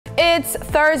It's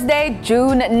Thursday,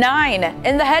 June 9.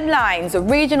 In the headlines,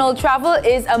 regional travel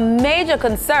is a major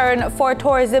concern for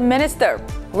Tourism Minister.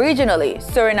 Regionally,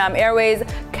 Suriname Airways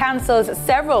cancels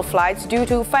several flights due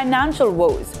to financial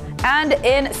woes. And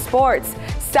in sports,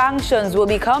 sanctions will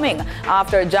be coming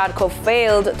after Jadco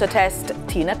failed to test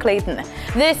Tina Clayton.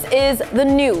 This is the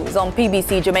news on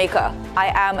PBC Jamaica.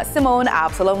 I am Simone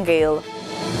Absalom Gale.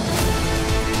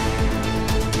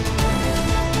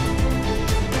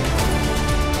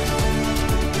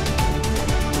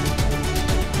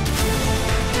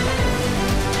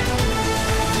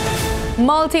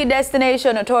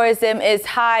 Multi-destination tourism is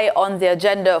high on the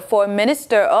agenda for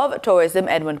Minister of Tourism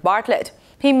Edmund Bartlett.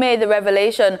 He made the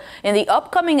revelation in the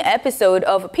upcoming episode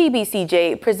of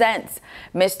PBCJ Presents.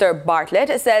 Mr.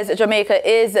 Bartlett says Jamaica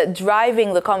is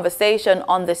driving the conversation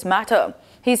on this matter.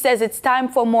 He says it's time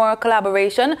for more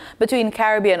collaboration between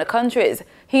Caribbean countries.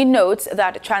 He notes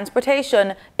that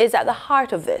transportation is at the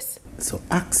heart of this. So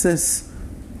access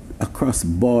across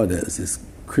borders is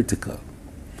critical.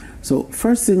 So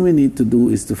first thing we need to do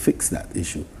is to fix that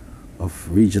issue of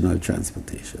regional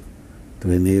transportation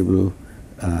to enable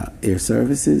air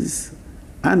services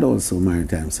and also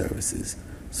maritime services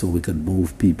so we can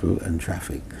move people and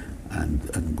traffic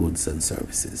and goods and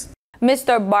services.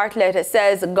 Mr. Bartlett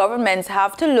says governments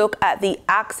have to look at the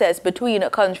access between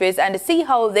countries and see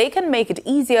how they can make it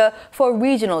easier for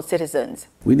regional citizens.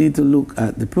 We need to look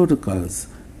at the protocols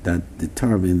that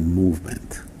determine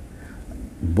movement.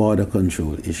 Border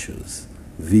control issues,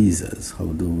 visas, how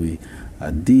do we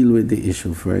deal with the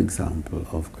issue, for example,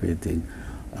 of creating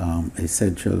a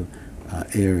central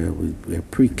area where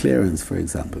pre-clearance, for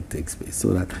example, takes place,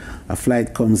 so that a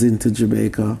flight comes into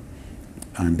Jamaica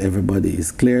and everybody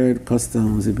is cleared,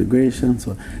 customs, immigration,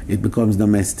 so it becomes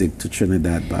domestic to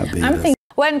Trinidad, Barbados.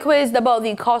 When quizzed about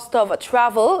the cost of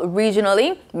travel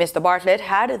regionally, Mr. Bartlett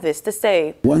had this to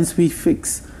say. Once we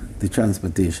fix the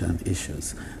transportation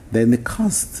issues, then the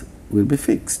cost will be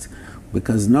fixed,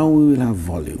 because now we will have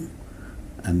volume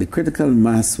and the critical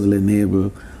mass will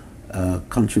enable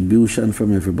contribution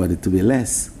from everybody to be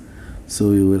less. So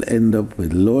we will end up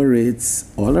with lower rates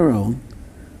all around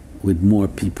with more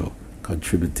people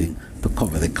contributing to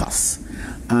cover the costs.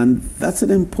 And that's an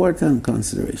important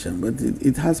consideration, but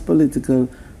it has political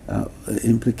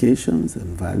implications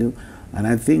and value. And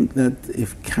I think that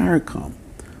if CARICOM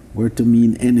were to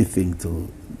mean anything to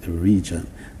the region,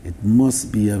 it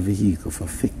must be a vehicle for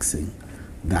fixing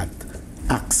that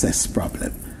access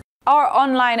problem. Our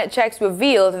online checks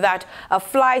revealed that a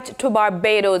flight to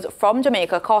Barbados from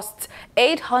Jamaica costs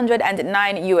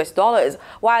 $809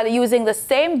 while using the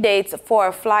same dates for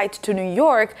a flight to New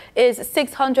York is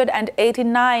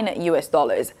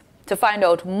 $689. To find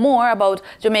out more about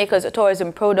Jamaica's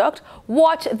tourism product,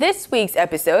 watch this week's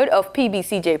episode of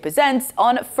PBCJ Presents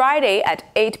on Friday at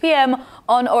 8 p.m.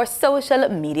 on our social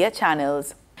media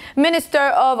channels. Minister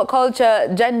of Culture,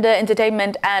 Gender,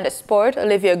 Entertainment and Sport,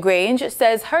 Olivia Grange,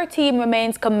 says her team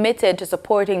remains committed to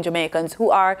supporting Jamaicans who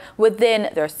are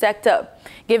within their sector.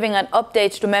 Giving an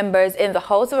update to members in the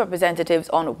House of Representatives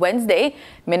on Wednesday,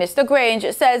 Minister Grange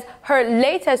says her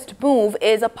latest move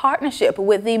is a partnership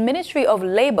with the Ministry of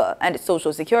Labour and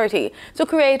Social Security to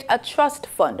create a trust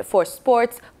fund for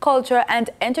sports, culture and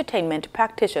entertainment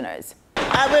practitioners.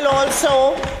 I will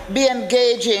also be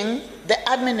engaging the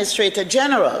Administrator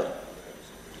General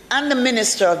and the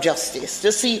Minister of Justice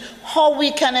to see how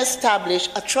we can establish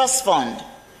a trust fund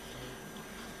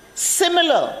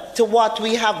similar to what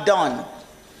we have done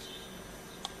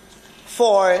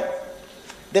for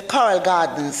the Coral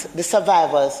Gardens, the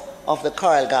survivors of the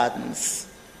Coral Gardens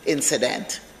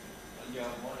incident.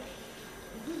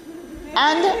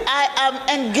 And I am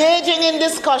engaging in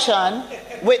discussion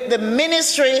with the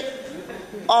Ministry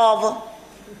of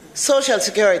Social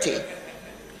Security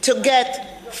to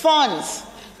get funds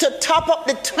to top up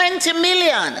the 20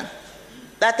 million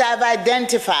that I've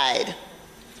identified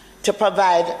to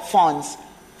provide funds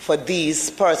for these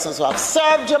persons who have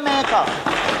served Jamaica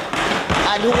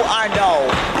and who are now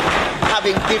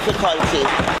having difficulty.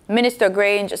 Minister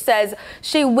Grange says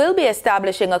she will be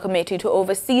establishing a committee to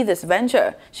oversee this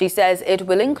venture. She says it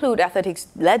will include athletics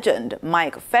legend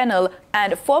Mike Fennell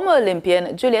and former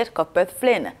Olympian Juliet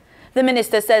Cuthbert-Flynn. The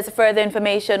minister says further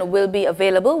information will be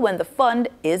available when the fund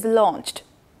is launched.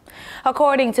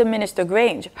 According to Minister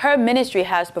Grange, her ministry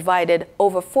has provided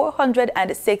over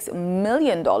 $406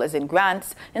 million in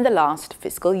grants in the last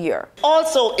fiscal year.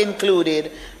 Also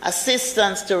included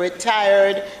assistance to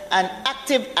retired and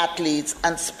active athletes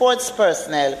and sports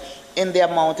personnel in the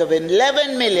amount of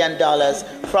 $11 million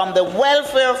from the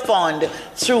Welfare Fund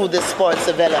through the Sports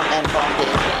Development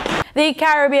Foundation. The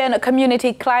Caribbean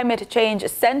Community Climate Change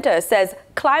Center says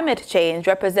climate change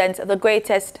represents the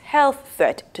greatest health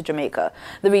threat to Jamaica,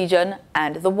 the region,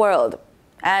 and the world.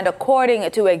 And according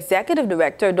to Executive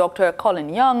Director Dr. Colin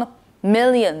Young,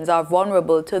 millions are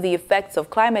vulnerable to the effects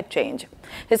of climate change.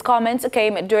 His comments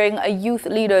came during a youth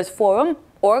leaders forum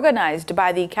organized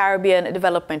by the Caribbean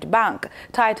Development Bank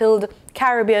titled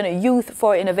Caribbean Youth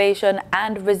for Innovation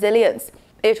and Resilience.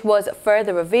 It was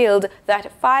further revealed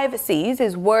that 5Cs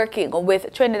is working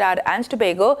with Trinidad and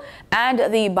Tobago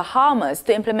and the Bahamas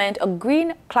to implement a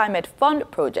Green Climate Fund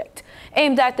project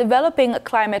aimed at developing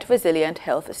climate-resilient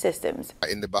health systems.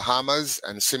 In the Bahamas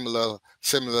and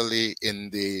similarly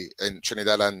in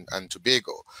Trinidad and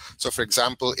Tobago. So, for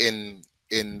example, in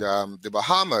the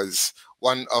Bahamas,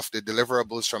 one of the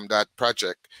deliverables from that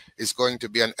project is going to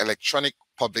be an electronic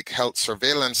public health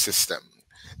surveillance system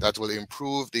that will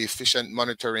improve the efficient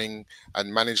monitoring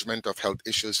and management of health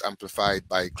issues amplified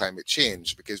by climate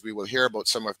change, because we will hear about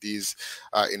some of these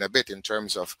in a bit in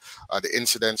terms of the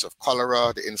incidence of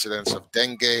cholera, the incidence of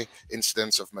dengue,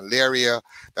 incidence of malaria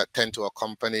that tend to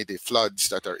accompany the floods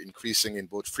that are increasing in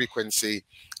both frequency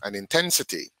and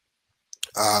intensity.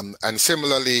 And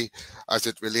similarly, as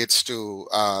it relates to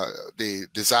the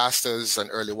disasters and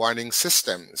early warning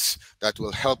systems that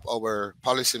will help our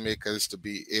policymakers to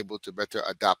be able to better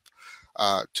adapt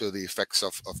to the effects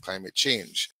of climate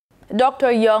change.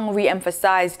 Dr. Young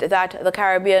re-emphasized that the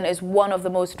Caribbean is one of the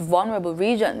most vulnerable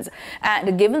regions,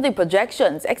 and given the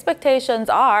projections, expectations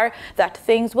are that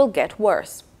things will get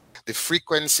worse. The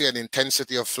frequency and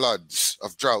intensity of floods,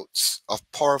 of droughts, of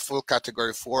powerful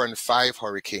Category 4 and 5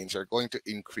 hurricanes are going to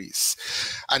increase.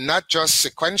 And not just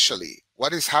sequentially.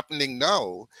 What is happening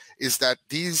now is that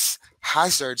these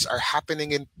hazards are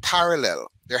happening in parallel.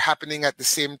 They're happening at the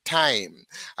same time.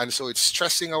 And so it's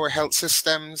stressing our health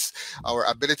systems, our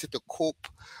ability to cope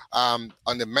on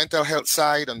the mental health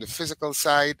side, on the physical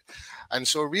side. And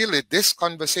so really this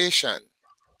conversation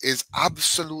is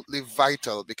absolutely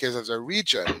vital, because as a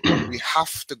region, we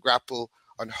have to grapple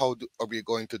on how are we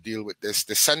going to deal with this.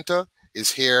 The center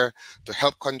is here to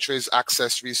help countries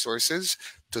access resources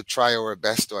to try our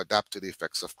best to adapt to the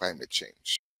effects of climate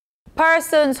change.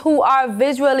 Persons who are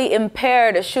visually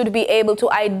impaired should be able to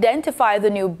identify the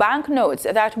new banknotes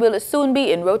that will soon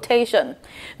be in rotation.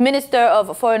 Minister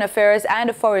of Foreign Affairs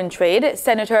and Foreign Trade,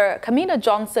 Senator Kamina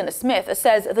Johnson-Smith,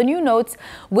 says the new notes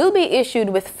will be issued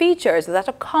with features that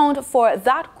account for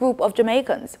that group of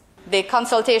Jamaicans. The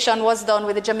consultation was done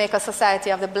with the Jamaica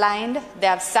Society of the Blind. They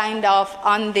have signed off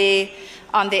on the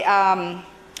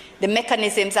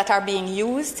mechanisms that are being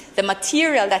used. The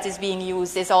material that is being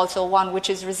used is also one which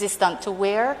is resistant to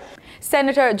wear.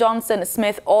 Senator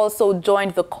Johnson-Smith also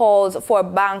joined the calls for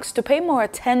banks to pay more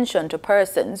attention to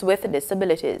persons with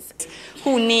disabilities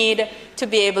who need to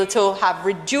be able to have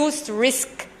reduced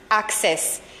risk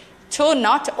access to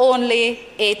not only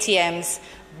ATMs,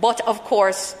 but of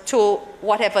course to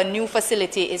whatever new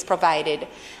facility is provided.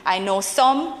 I know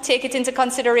some take it into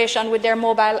consideration with their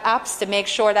mobile apps to make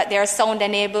sure that they are sound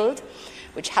enabled,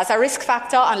 which has a risk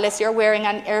factor unless you're wearing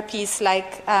an earpiece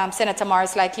like Senator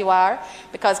Morris, like you are,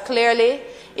 because clearly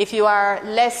if you are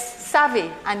less savvy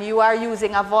and you are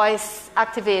using a voice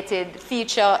activated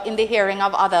feature in the hearing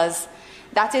of others,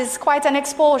 that is quite an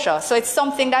exposure. So it's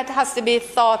something that has to be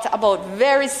thought about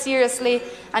very seriously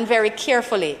and very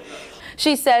carefully.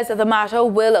 She says the matter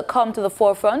will come to the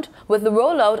forefront with the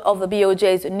rollout of the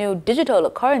BOJ's new digital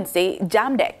currency,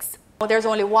 Jamdex. There's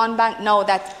only one bank now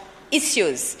that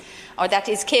issues or that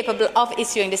is capable of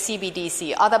issuing the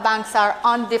CBDC. Other banks are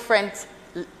on different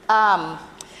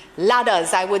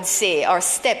ladders, I would say, or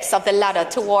steps of the ladder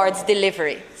towards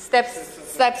delivery.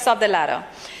 Steps of the ladder.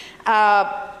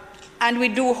 And we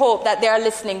do hope that they are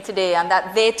listening today and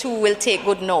that they too will take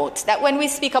good note. That when we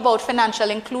speak about financial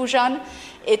inclusion,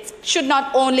 it should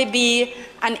not only be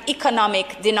an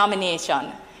economic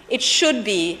denomination. It should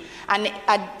be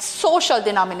a social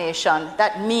denomination.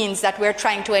 That means that we're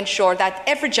trying to ensure that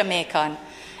every Jamaican,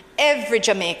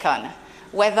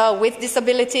 whether with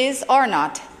disabilities or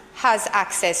not, has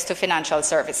access to financial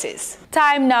services.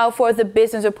 Time now for the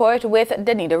Business Report with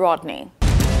Danita Rodney.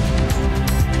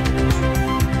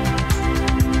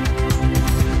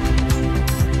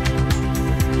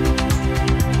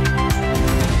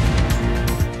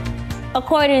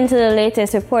 According to the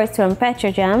latest reports from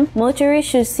Petrojam,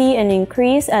 motorists should see an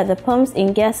increase at the pumps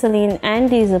in gasoline and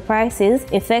diesel prices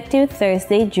effective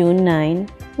Thursday, June 9.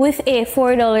 With a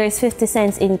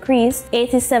 $4.50 increase,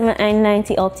 87 and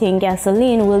 90 octane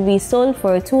gasoline will be sold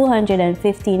for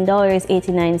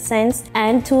 $215.89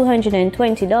 and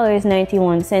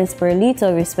 $220.91 per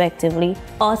liter respectively.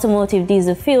 Automotive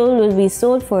diesel fuel will be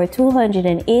sold for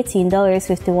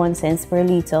 $218.51 per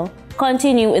liter.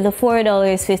 Continue with the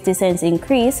 $4.50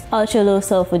 increase, ultra-low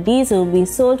sulfur diesel will be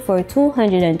sold for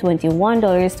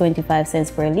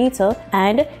 $221.25 per liter,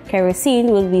 and kerosene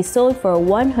will be sold for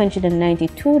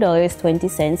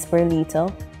 $192.20 per liter.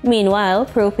 Meanwhile,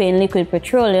 propane liquid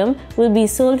petroleum will be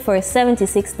sold for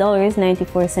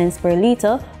 $76.94 per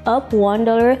liter, up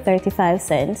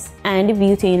 $1.35, and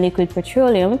butane liquid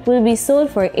petroleum will be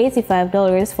sold for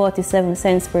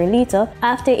 $85.47 per liter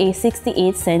after a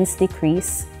 68-cent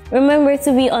decrease. Remember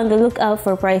to be on the lookout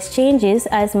for price changes,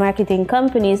 as marketing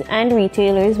companies and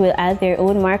retailers will add their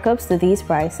own markups to these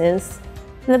prices.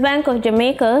 The Bank of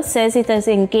Jamaica says it has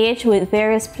engaged with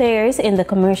various players in the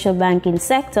commercial banking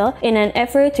sector in an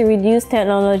effort to reduce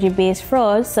technology-based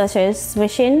frauds such as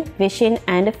smishing, vishing,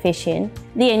 and phishing.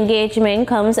 The engagement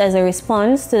comes as a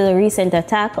response to the recent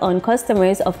attack on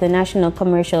customers of the National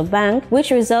Commercial Bank,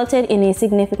 which resulted in a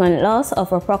significant loss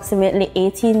of approximately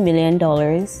 $18 million.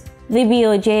 The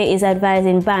BOJ is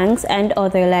advising banks and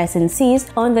other licensees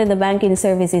under the Banking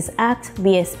Services Act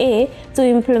 (BSA) to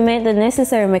implement the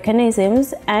necessary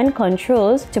mechanisms and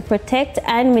controls to protect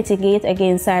and mitigate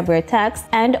against cyber attacks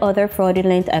and other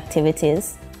fraudulent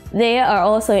activities. They are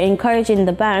also encouraging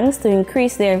the banks to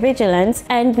increase their vigilance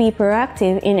and be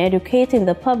proactive in educating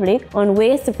the public on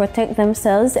ways to protect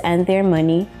themselves and their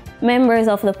money. Members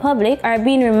of the public are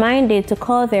being reminded to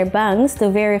call their banks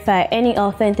to verify any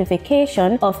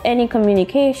authentication of any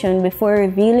communication before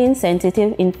revealing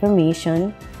sensitive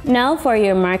information. Now for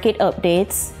your market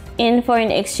updates. In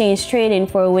foreign exchange trading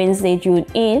for Wednesday, June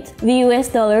 8th, the US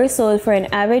dollar sold for an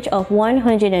average of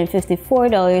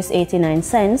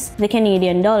 $154.89. The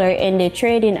Canadian dollar ended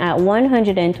trading at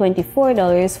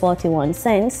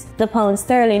 $124.41. The pound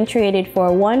sterling traded for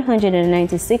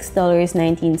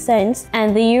 $196.19,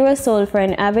 and the euro sold for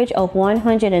an average of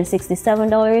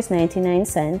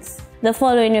 $167.99. The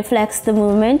following reflects the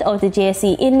movement of the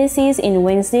JSE indices in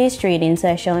Wednesday's trading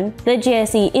session. The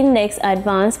JSE index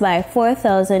advanced by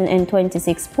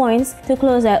 4,026 points to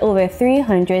close at over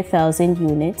 300,000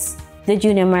 units. The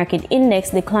junior market index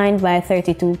declined by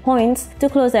 32 points to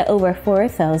close at over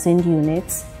 4,000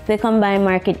 units. The combined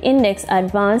market index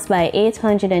advanced by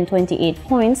 828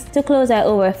 points to close at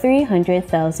over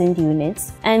 300,000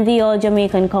 units, and the All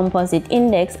Jamaican Composite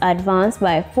Index advanced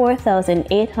by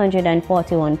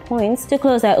 4,841 points to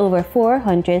close at over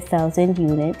 400,000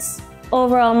 units.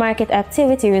 Overall market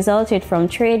activity resulted from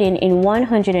trading in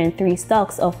 103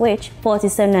 stocks, of which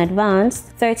 47 advanced,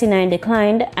 39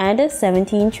 declined, and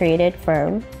 17 traded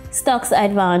firm. Stocks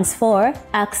advanced for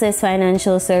Access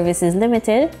Financial Services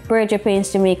Limited, Berger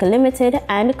Paints Jamaica Limited,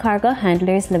 and Cargo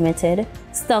Handlers Limited.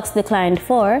 Stocks declined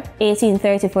for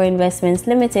 1834 Investments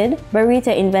Limited,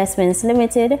 Barita Investments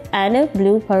Limited, and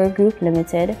Blue Power Group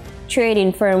Limited.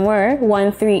 Trading firm were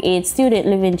 138 Student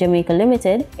Living Jamaica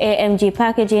Limited, AMG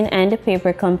Packaging and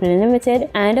Paper Company Limited,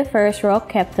 and First Rock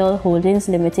Capital Holdings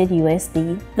Limited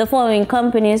USD. The following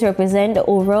companies represent the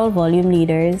overall volume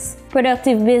leaders.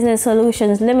 Productive Business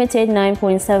Solutions Limited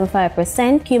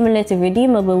 9.75% cumulative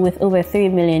redeemable with over 3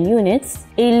 million units.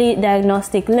 Elite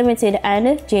Diagnostic Limited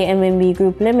and JMMB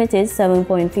Group Limited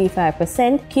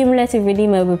 7.35% cumulative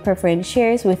redeemable preference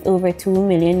shares with over 2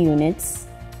 million units.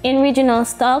 In regional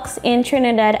stocks, in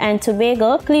Trinidad and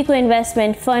Tobago, Clico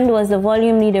Investment Fund was the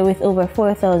volume leader with over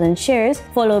 4,000 shares,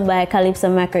 followed by Calypso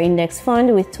Macro Index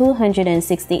Fund with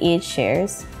 268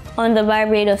 shares. On the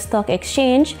Barbados Stock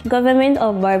Exchange, Government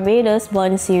of Barbados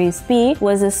Bond Series B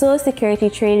was the sole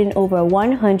security trading over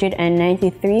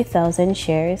 193,000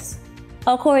 shares.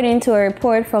 According to a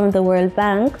report from the World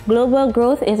Bank, global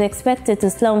growth is expected to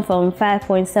slump from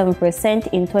 5.7%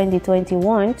 in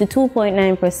 2021 to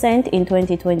 2.9% in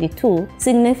 2022,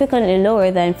 significantly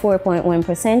lower than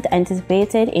 4.1%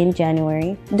 anticipated in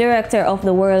January. Director of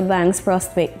the World Bank's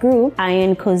Prospect Group,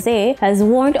 Ian Kose, has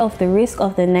warned of the risk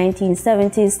of the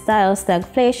 1970s-style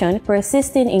stagflation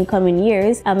persisting in coming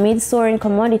years amid soaring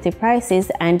commodity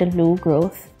prices and low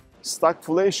growth.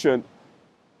 Stagflation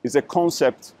is a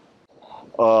concept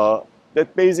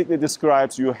that basically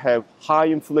describes you have high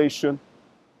inflation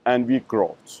and weak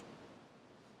growth.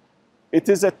 It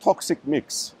is a toxic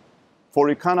mix. For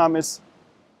economists,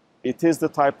 it is the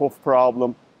type of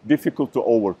problem difficult to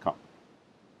overcome.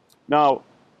 Now,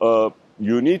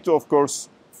 you need to, of course,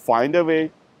 find a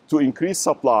way to increase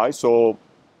supply so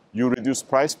you reduce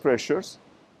price pressures,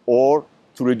 or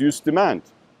to reduce demand,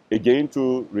 again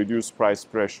to reduce price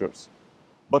pressures.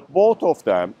 But both of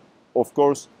them, of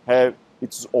course, have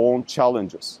its own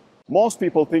challenges. Most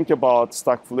people think about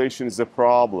stagflation as a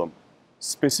problem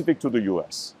specific to the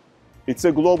US. It's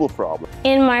a global problem.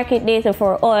 In market data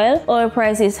for oil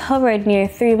prices hovered near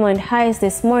 3-month highs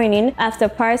this morning after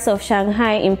parts of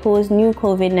Shanghai imposed new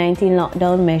COVID-19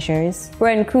 lockdown measures.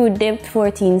 Brent crude dipped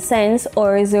 14 cents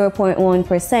or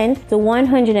 0.1% to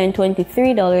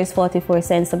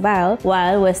 $123.44 a barrel,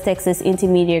 while West Texas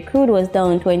Intermediate crude was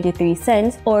down 23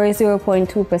 cents or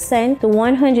 0.2% to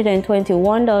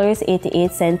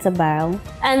 $121.88 a barrel.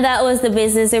 And that was the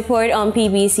business report on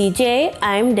PBCJ.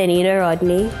 I'm Danita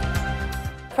Rodney.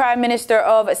 Prime Minister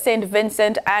of St.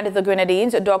 Vincent and the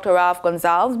Grenadines, Dr. Ralph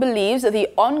Gonsalves, believes the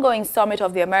ongoing Summit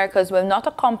of the Americas will not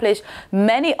accomplish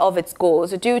many of its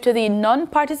goals due to the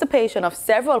non-participation of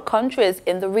several countries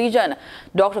in the region.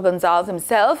 Dr. Gonsalves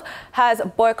himself has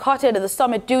boycotted the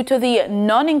summit due to the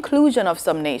non-inclusion of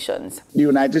some nations. The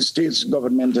United States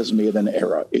government has made an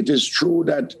error. It is true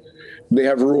that they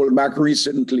have rolled back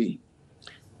recently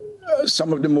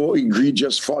some of the more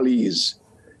egregious follies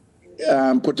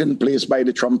put in place by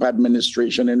the Trump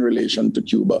administration in relation to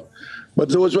Cuba. But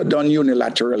those were done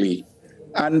unilaterally,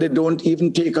 and they don't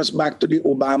even take us back to the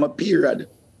Obama period.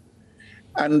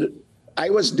 And I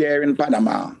was there in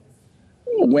Panama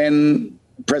when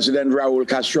President Raul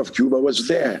Castro of Cuba was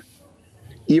there.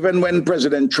 Even when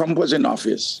President Trump was in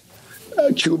office,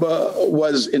 Cuba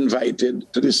was invited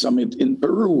to the summit in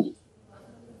Peru.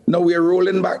 Now we are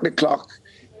rolling back the clock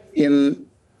in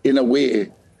a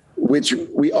way which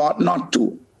we ought not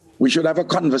to. We should have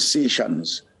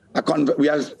conversations. We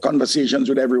have conversations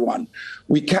with everyone.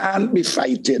 We can't be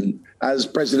fighting, as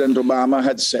President Obama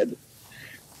had said,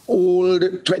 old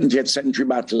 20th century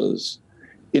battles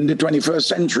in the 21st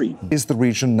century. Is the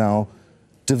region now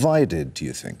divided, do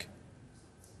you think?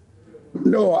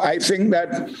 No, I think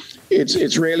that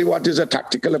it's really what is a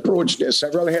tactical approach. There are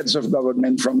several heads of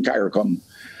government from CARICOM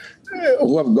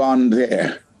who have gone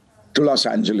there to Los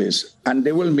Angeles, and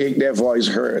they will make their voice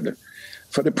heard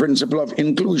for the principle of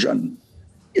inclusion.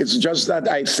 It's just that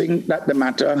I think that the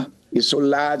matter is so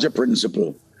large a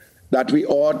principle that we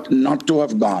ought not to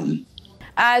have gone.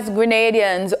 As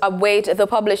Grenadians await the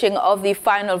publishing of the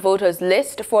final voters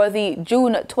list for the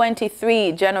June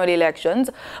 23 general elections,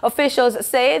 officials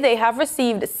say they have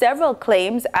received several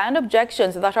claims and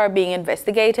objections that are being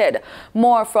investigated.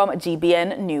 More from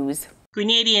GBN News.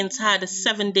 Grenadians had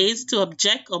 7 days to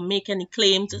object or make any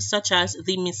claims such as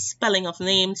the misspelling of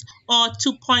names or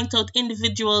to point out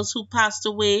individuals who passed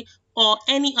away or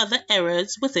any other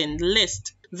errors within the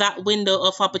list. That window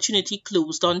of opportunity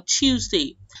closed on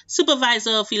Tuesday.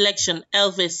 Supervisor of Election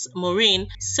Elvis Moraine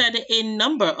said a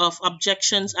number of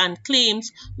objections and claims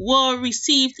were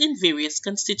received in various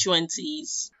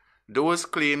constituencies. Those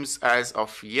claims as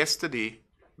of yesterday,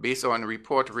 based on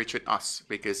report reaching us,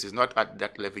 because it's not at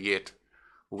that level yet,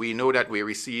 we know that we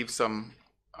received some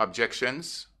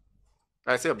objections.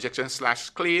 I say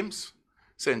objections/claims.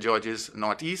 St. George's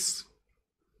Northeast,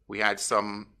 we had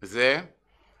some there.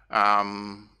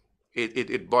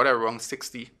 It bordered around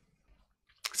 60.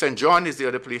 St. John is the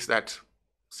other place that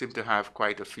seemed to have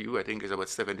quite a few. I think it's about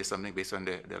 70 something based on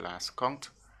the last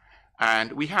count.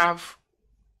 And we have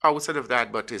outside of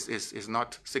that, but is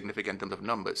not significant in terms of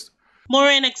numbers.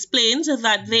 Moraine explains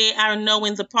that they are now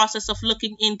in the process of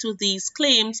looking into these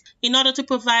claims in order to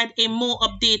provide a more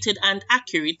updated and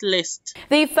accurate list.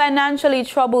 The financially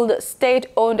troubled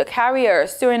state-owned carrier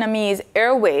Surinamese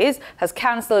Airways has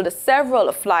cancelled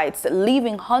several flights,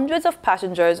 leaving hundreds of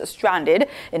passengers stranded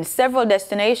in several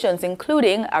destinations,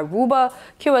 including Aruba,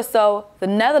 Curacao, the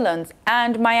Netherlands,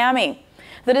 and Miami.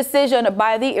 The decision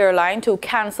by the airline to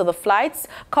cancel the flights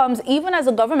comes even as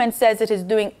the government says it is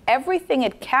doing everything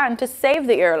it can to save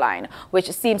the airline,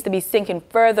 which seems to be sinking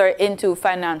further into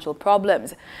financial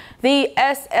problems. The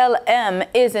SLM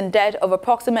is in debt of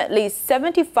approximately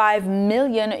 $75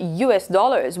 million,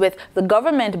 with the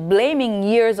government blaming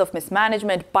years of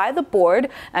mismanagement by the board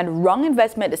and wrong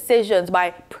investment decisions by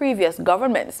previous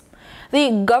governments.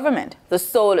 The government, the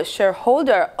sole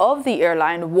shareholder of the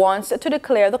airline, wants to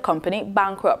declare the company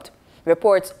bankrupt.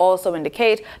 Reports also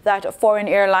indicate that foreign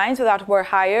airlines that were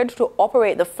hired to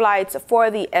operate the flights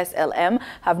for the SLM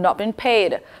have not been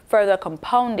paid, further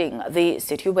compounding the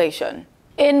situation.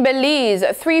 In Belize,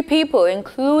 3 people,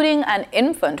 including an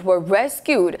infant, were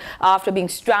rescued after being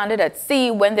stranded at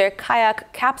sea when their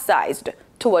kayak capsized.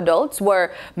 2 adults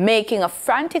were making a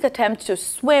frantic attempt to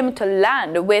swim to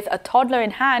land with a toddler in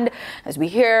hand, as we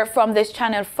hear from this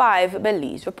Channel 5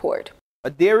 Belize report. A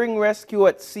daring rescue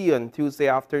at sea on Tuesday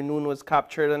afternoon was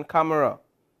captured on camera.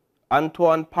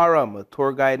 Antoine Param, a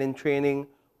tour guide in training,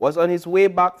 was on his way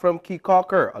back from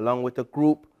Kikoker along with a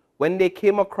group when they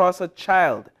came across a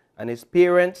child and his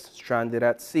parents stranded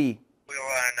at sea. We were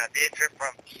on a day trip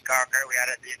from Kikoker. We had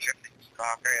a day trip to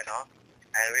Kikoker,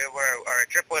 and our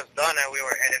trip was done, and we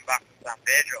were heading back to San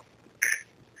Pedro.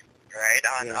 Right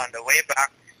on the way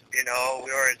back, we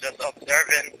were just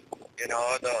observing,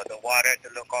 the water to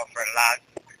look out for lags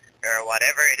or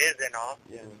whatever it is,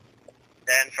 Yeah.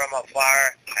 Then from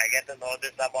afar, I get to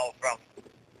notice about from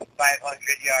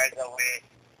 500 yards away,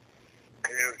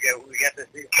 we get to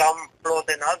see some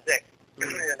floating object,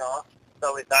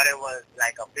 So we thought it was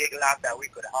like a big lag that we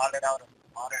could haul it out of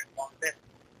the water and something.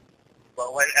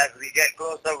 But as we get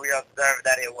closer, we observed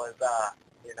that it was,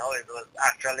 it was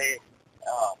actually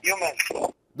human.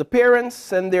 The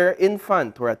parents and their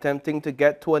infant were attempting to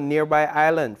get to a nearby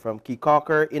island from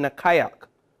Kikoker in a kayak.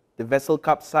 The vessel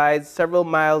capsized several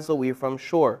miles away from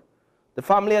shore. The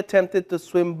family attempted to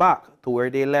swim back to where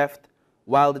they left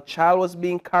while the child was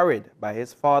being carried by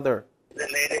his father. The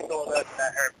lady told us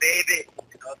that her baby,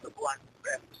 to go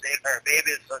and save her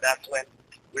baby, so that's when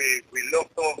we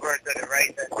looked over to the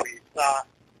right and we saw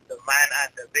the man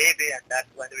and the baby, and that's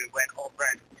when we went over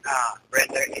and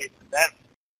rendered aid to them.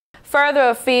 Further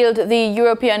afield, the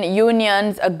European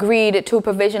Union's agreed to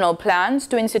provisional plans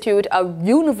to institute a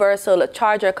universal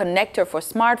charger connector for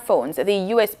smartphones,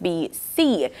 the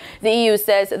USB-C. The EU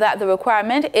says that the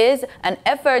requirement is an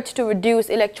effort to reduce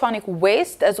electronic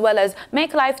waste as well as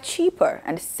make life cheaper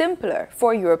and simpler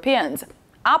for Europeans.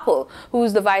 Apple,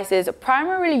 whose devices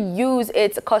primarily use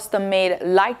its custom-made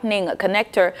Lightning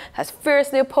connector, has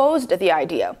fiercely opposed the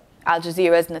idea. Al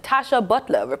Jazeera's Natasha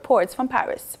Butler reports from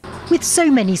Paris. With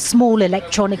so many small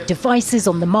electronic devices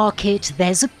on the market,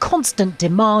 there's a constant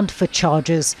demand for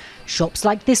chargers. Shops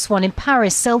like this one in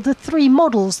Paris sell the 3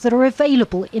 models that are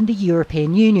available in the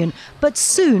European Union, but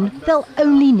soon they'll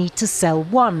only need to sell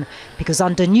 1, because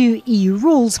under new EU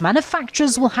rules,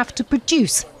 manufacturers will have to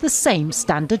produce the same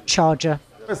standard charger.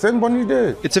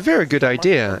 It's a very good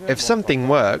idea. If something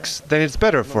works, then it's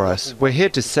better for us. We're here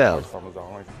to sell.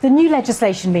 The new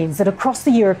legislation means that across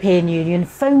the European Union,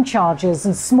 phone chargers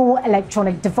and small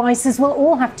electronic devices will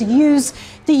all have to use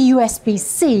the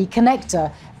USB-C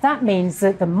connector. That means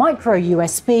that the micro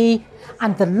USB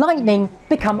and the Lightning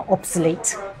become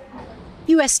obsolete.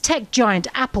 US tech giant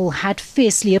Apple had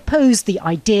fiercely opposed the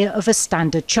idea of a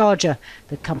standard charger.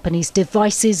 The company's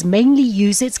devices mainly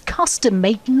use its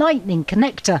custom-made Lightning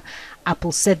connector.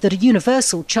 Apple said that a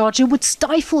universal charger would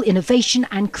stifle innovation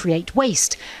and create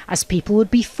waste, as people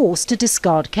would be forced to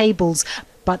discard cables.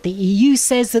 But the EU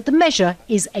says that the measure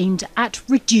is aimed at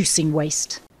reducing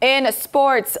waste. In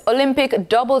sports, Olympic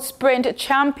double sprint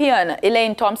champion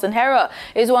Elaine Thompson-Herah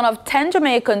is one of 10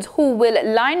 Jamaicans who will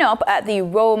line up at the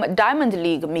Rome Diamond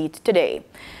League meet today.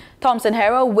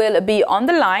 Thompson-Herah will be on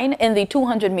the line in the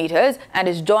 200 meters and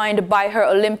is joined by her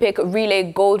Olympic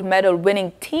relay gold medal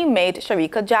winning teammate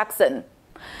Sharika Jackson.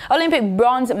 Olympic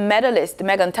bronze medalist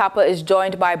Megan Tapper is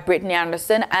joined by Brittany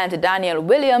Anderson and Danielle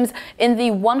Williams in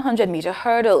the 100-meter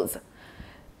hurdles.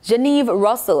 Genevieve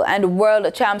Russell and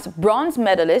world champs bronze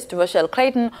medalist Rochelle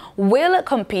Clayton will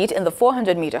compete in the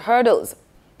 400-meter hurdles.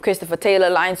 Christopher Taylor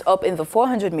lines up in the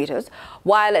 400 meters,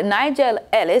 while Nigel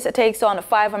Ellis takes on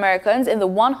 5 Americans in the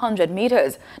 100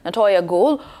 meters. Natoya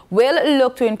Gould will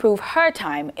look to improve her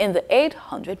time in the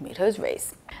 800 meters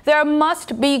race. There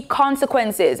must be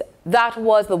consequences. That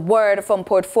was the word from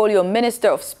Portfolio Minister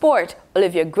of Sport,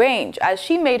 Olivia Grange, as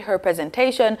she made her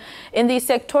presentation in the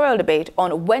sectorial debate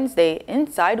on Wednesday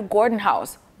inside Gordon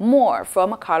House. More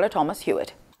from Carla Thomas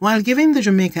Hewitt. While giving the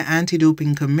Jamaica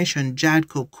Anti-Doping Commission,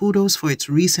 JADCO, kudos for its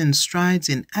recent strides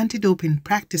in anti-doping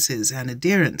practices and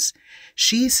adherence,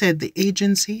 she said the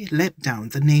agency let down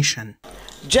the nation.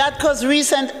 JADCO's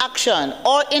recent action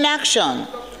or inaction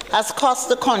has cost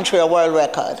the country a world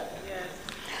record.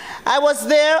 I was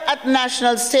there at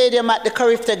National Stadium at the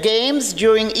Carifta Games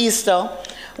during Easter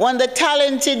when the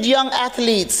talented young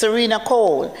athletes Serena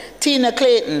Cole, Tina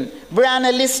Clayton,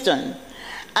 Brianna Liston,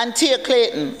 and Tia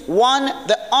Clayton won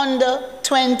the under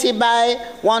 20 by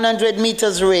 100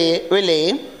 meters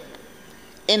relay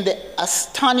in the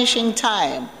astonishing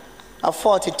time of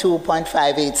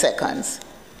 42.58 seconds.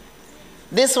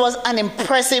 This was an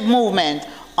impressive movement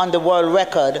on the world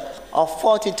record of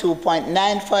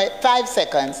 42.95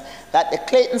 seconds that the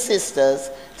Clayton sisters,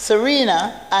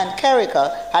 Serena and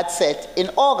Kerika, had set in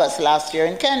August last year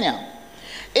in Kenya.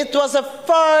 It was the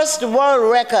first world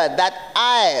record that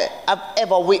I have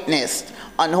ever witnessed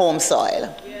on home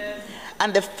soil. Yes.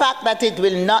 And the fact that it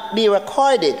will not be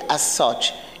recorded as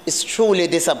such is truly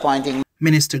disappointing.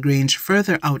 Minister Grange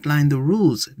further outlined the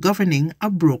rules governing a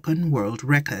broken world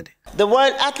record. The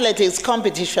World Athletics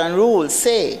Competition rules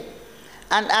say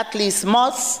an athlete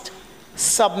must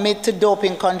submit to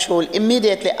doping control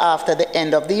immediately after the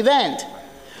end of the event,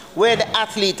 where the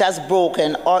athlete has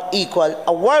broken or equaled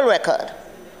a world record.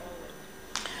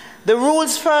 The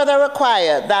rules further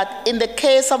require that in the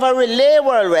case of a relay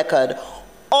world record,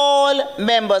 all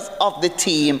members of the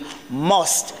team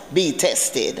must be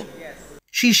tested.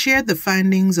 She shared the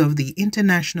findings of the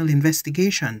international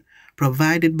investigation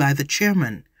provided by the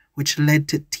chairman, which led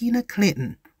to Tina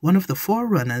Clayton, one of the 4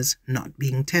 runners, not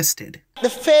being tested. The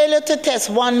failure to test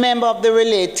one member of the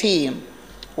relay team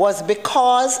was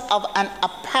because of an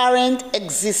apparent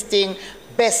existing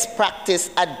best practice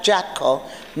at JATCO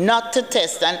not to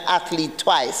test an athlete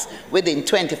twice within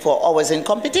 24 hours in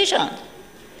competition.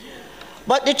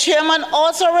 But the chairman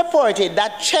also reported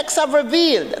that checks have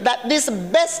revealed that this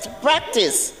best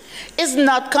practice is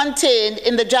not contained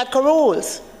in the JATCO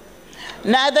rules,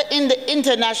 neither in the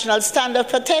international standard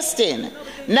for testing,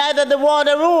 neither the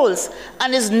water rules,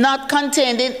 and is not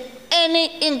contained in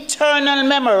any internal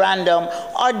memorandum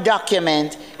or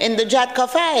document in the JATCO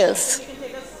files.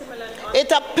 It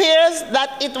appears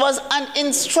that it was an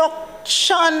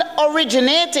instruction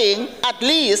originating, at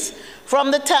least,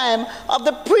 from the time of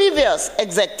the previous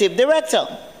executive director.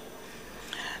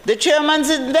 The chairman's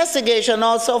investigation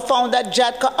also found that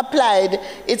JATCO applied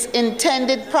its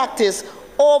intended practice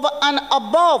over and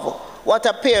above what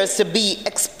appears to be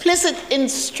explicit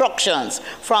instructions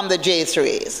from the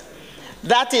J3s.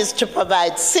 That is to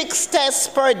provide 6 tests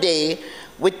per day,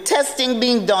 with testing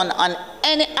being done on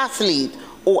any athlete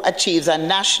who achieves a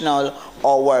national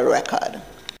or world record.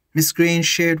 Ms. Grange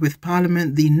shared with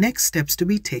Parliament the next steps to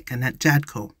be taken at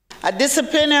JATCO. A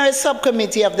disciplinary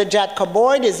subcommittee of the JATCO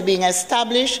board is being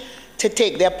established to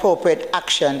take the appropriate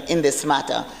action in this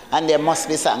matter, and there must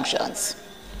be sanctions.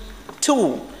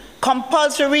 2,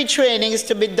 compulsory retraining is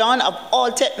to be done of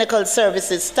all technical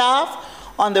services staff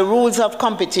on the rules of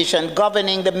competition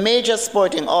governing the major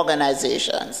sporting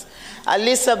organizations. A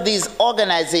list of these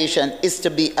organizations is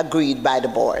to be agreed by the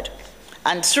board.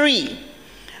 And 3,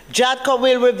 JATCO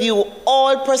will review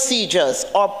all procedures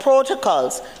or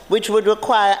protocols which would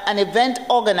require an event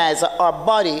organizer or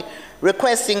body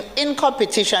requesting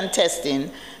in-competition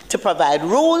testing to provide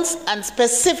rules and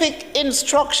specific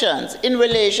instructions in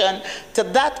relation to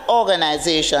that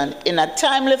organization in a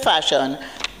timely fashion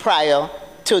prior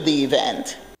to the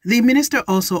event. The minister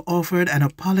also offered an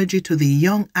apology to the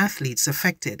young athletes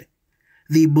affected.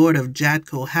 The board of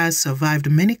JATCO has survived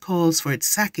many calls for its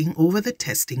sacking over the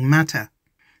testing matter.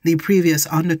 The previous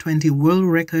under-20 world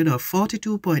record of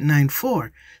 42.94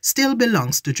 still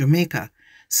belongs to Jamaica,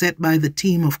 set by the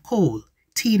team of Cole,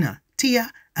 Tina,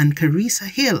 Tia, and Carissa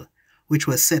Hill, which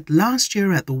was set last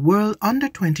year at the World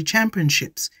Under-20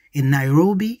 Championships in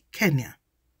Nairobi, Kenya.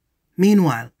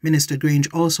 Meanwhile, Minister Grange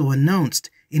also announced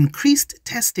increased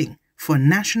testing for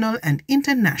national and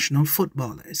international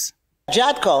footballers.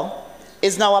 JATCO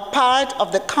is now a part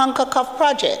of the CONCACAF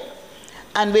project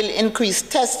and will increase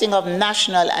testing of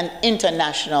national and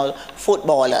international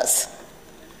footballers.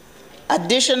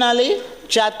 Additionally,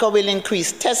 JATCO will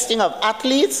increase testing of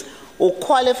athletes who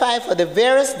qualify for the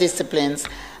various disciplines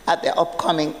at the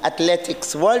upcoming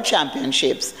Athletics World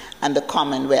Championships and the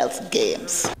Commonwealth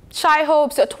Games. Shy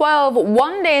Hope's 12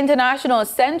 one-day international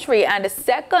century and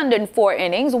second in 4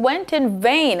 innings went in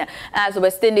vain as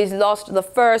West Indies lost the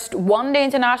first one-day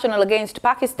international against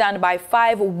Pakistan by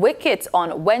 5 wickets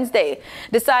on Wednesday.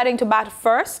 Deciding to bat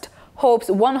first, Hope's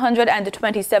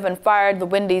 127 fired the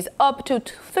Windies up to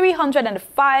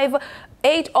 305,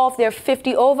 8 of their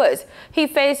 50 overs. He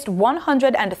faced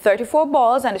 134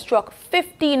 balls and struck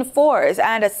 15 fours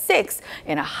and a 6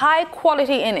 in a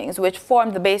high-quality innings, which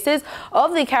formed the basis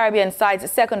of the Caribbean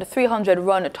side's second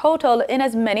 300-run total in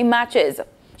as many matches.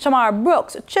 Shamar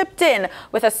Brooks chipped in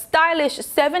with a stylish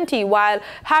 70, while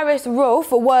Harris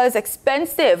Rofe was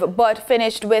expensive but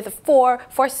finished with 4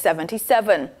 for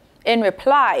 77. In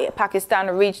reply,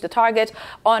 Pakistan reached the target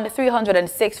on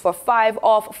 306 for 5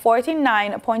 off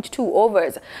 49.2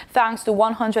 overs, thanks to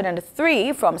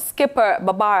 103 from skipper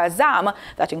Babar Azam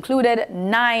that included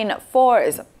 9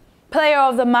 fours. Player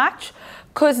of the match,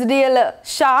 Kuzdil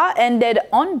Shah, ended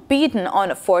unbeaten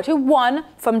on 41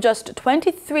 from just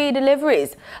 23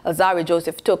 deliveries. Alzari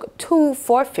Joseph took 2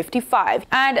 for 55.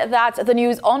 And that's the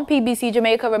news on PBC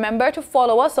Jamaica. Remember to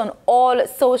follow us on all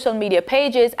social media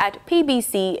pages at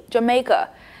PBC Jamaica.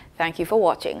 Thank you for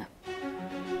watching.